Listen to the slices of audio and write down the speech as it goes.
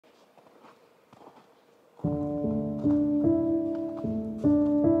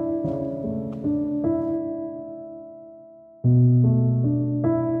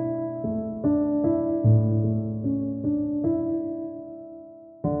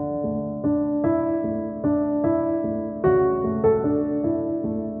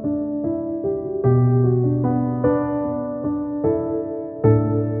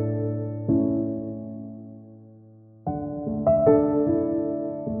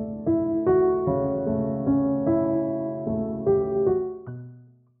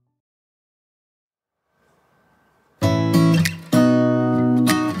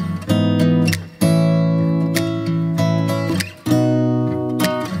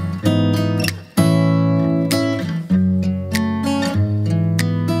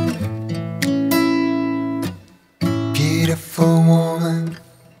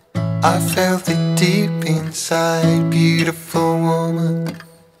outside, beautiful woman.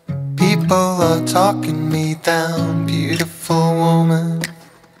 People are talking me down, beautiful woman.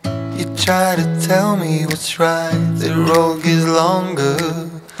 You try to tell me what's right, the road gets longer.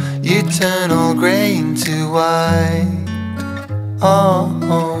 You turn all grey into white. Oh,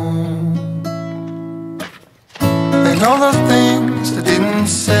 and all the things I didn't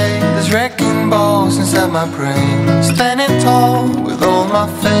say, there's wrecking balls inside my brain. Standing tall with all my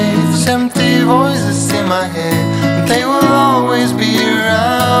faith, empty voices in my head. They will always be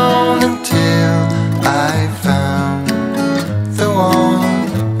around until I found the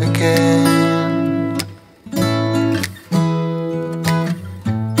one again.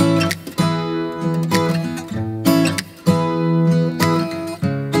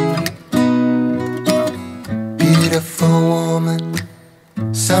 Beautiful woman,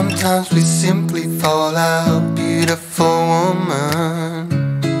 sometimes we simply fall out. Beautiful woman,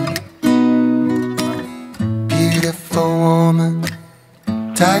 beautiful woman,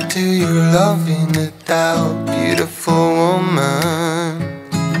 tied to your love in a doubt. Beautiful woman,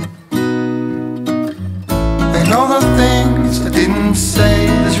 and all the things I didn't say,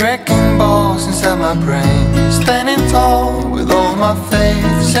 there's wrecking balls inside my brain. Standing tall with all my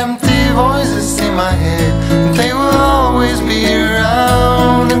faith, empty voices in my head. They will always be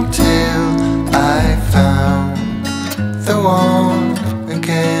around until I found the one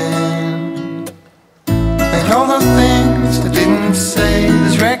again. And all the things I didn't say,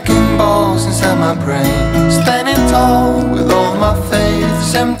 there's wrecking balls inside my brain. Standing tall with all my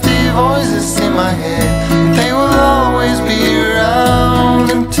faith, empty voices in my head. They will always be around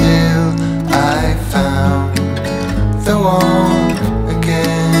until I found the one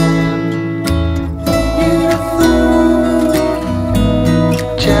again.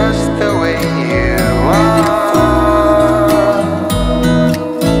 Just the way you are,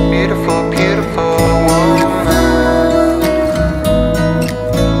 beautiful, beautiful woman.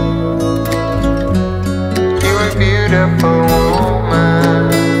 You are beautiful woman.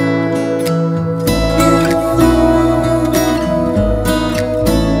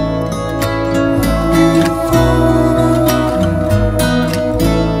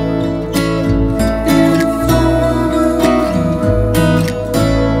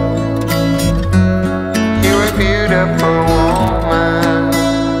 You are beautiful woman.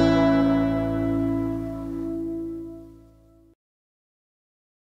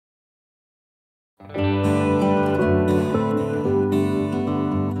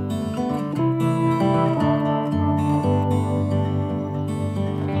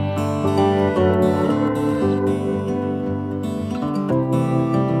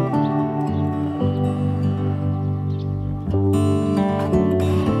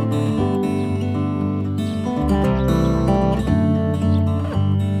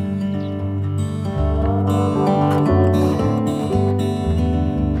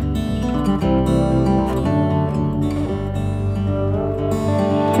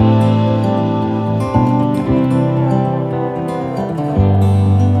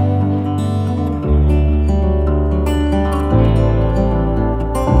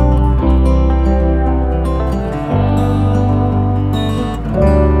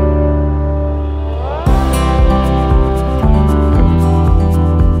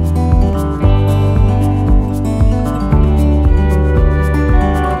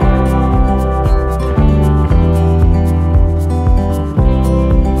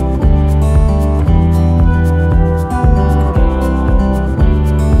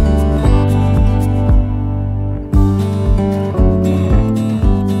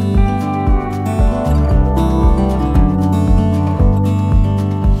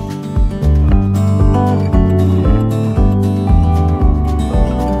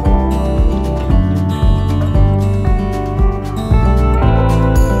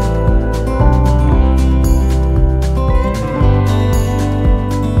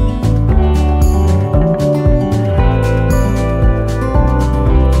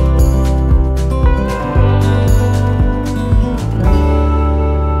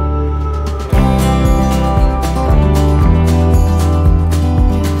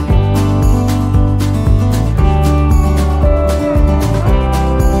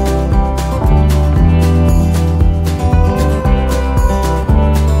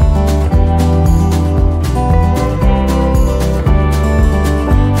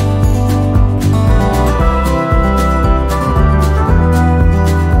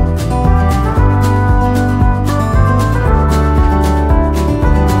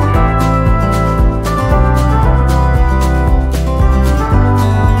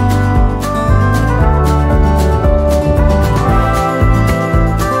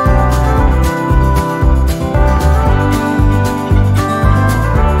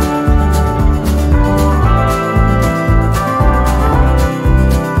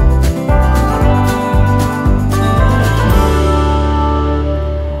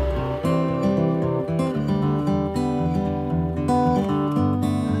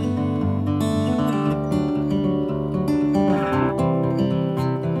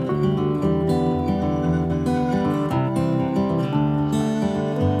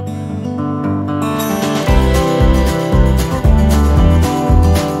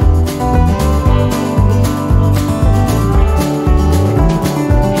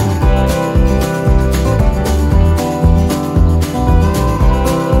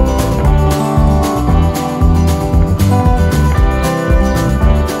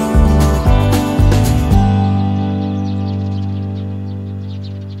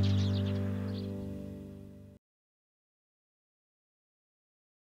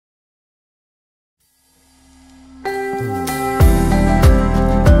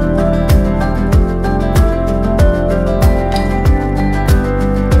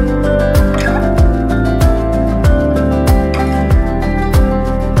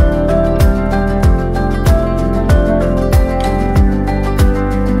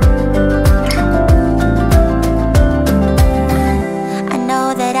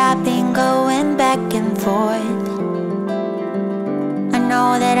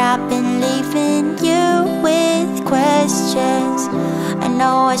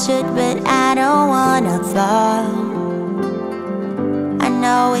 I should, but I don't wanna fall. I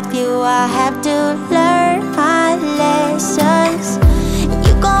know with you I have to learn my lessons.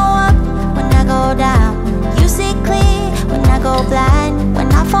 You go up when I go down. You see clear when I go blind.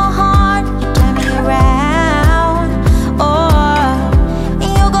 When I fall hard, you turn me around. Oh,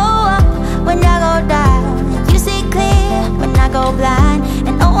 you go up when I go down. You see clear when I go blind.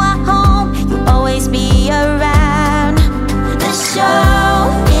 And oh, I hope you always be around. The show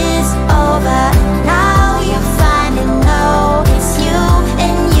is over. Now you finally know it's you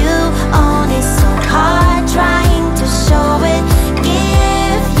and you only. So hard trying to show it.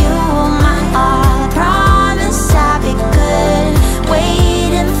 Give you my all. Promise I'll be good.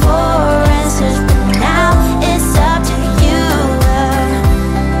 Waiting for answers, but now it's up to you.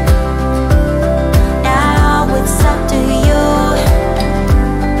 Now it's up to you.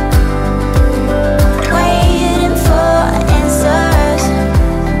 Waiting for answers.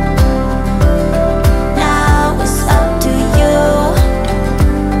 Now it's up to you.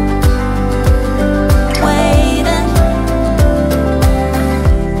 Waiting.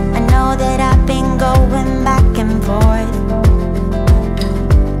 I know that I've been going back and forth.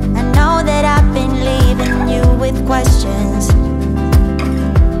 I know that I've been leaving you with questions.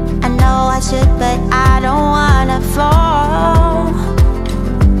 I know I should, but I don't wanna fall.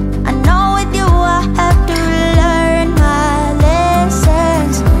 I know with you I have to learn my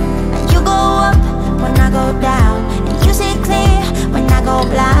lessons. And you go up when I go down. And you see clear when I go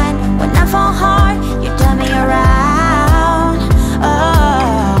blind. When I fall hard, you turn me around.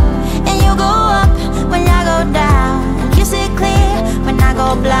 Oh, and you go up when I go down. And you see clear when I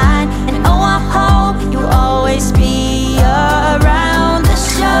go blind. And oh, I hope you always be around. The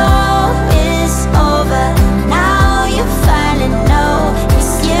show is over. Now you finally know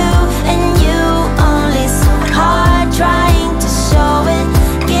it's you and you only. So hard trying to show it.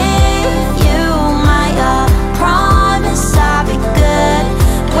 Give you my all. Promise I'll be good.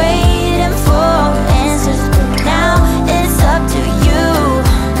 Waiting for answers, but now it's up to you.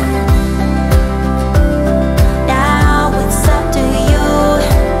 Now it's up to you.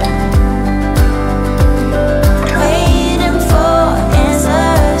 Waiting for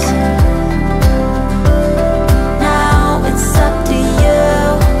answers. Now it's up to you.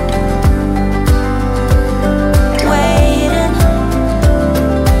 Waiting.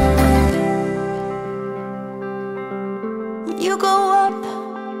 You go up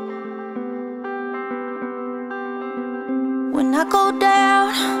when I go down.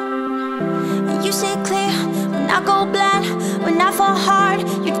 And you see clear when I go blind. When I fall hard,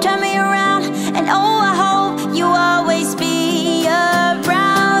 you turn me around. And oh, I hope you always be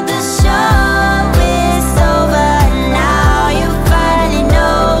around. The show is over. Now you finally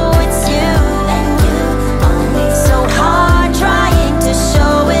know it's you and you only. So hard trying to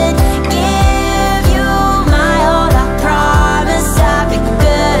show it. Give you my all. I promise I'll be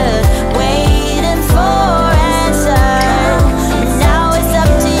good. Waiting for answers. And now it's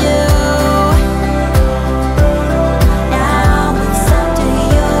up to you. Now it's up to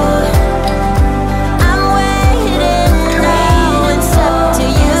you. I'm waiting. Now it's up to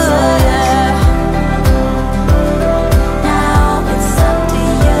you. Now it's up to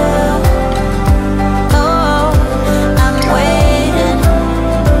you. Oh, I'm waiting.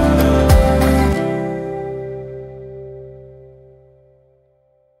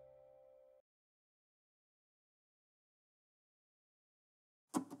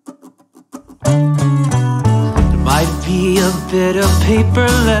 There might be a bit of paper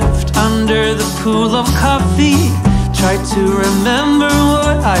left under the pool of coffee. Try to remember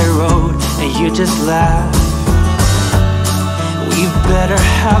what I wrote and you just laugh. We better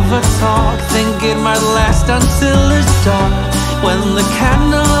have a talk, think it might last until it's dark. When the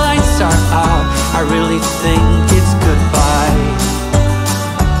candlelights are out, I really think it's goodbye.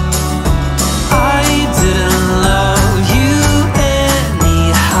 I didn't love you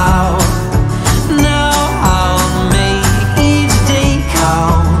anyhow. Now I'll make each day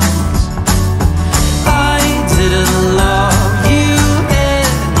count. I didn't love you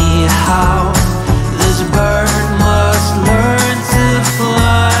anyhow. This bird must learn to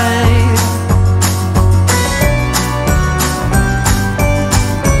fly.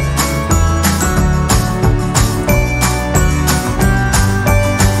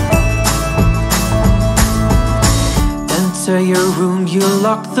 Enter your room, you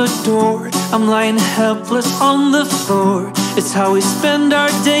lock the door. I'm lying helpless on the floor. It's how we spend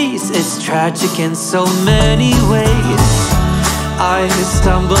our days. It's tragic in so many ways. I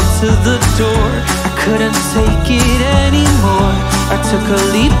stumbled to the door. I couldn't take it anymore. I took a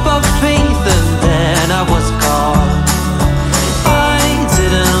leap of faith and then I was gone.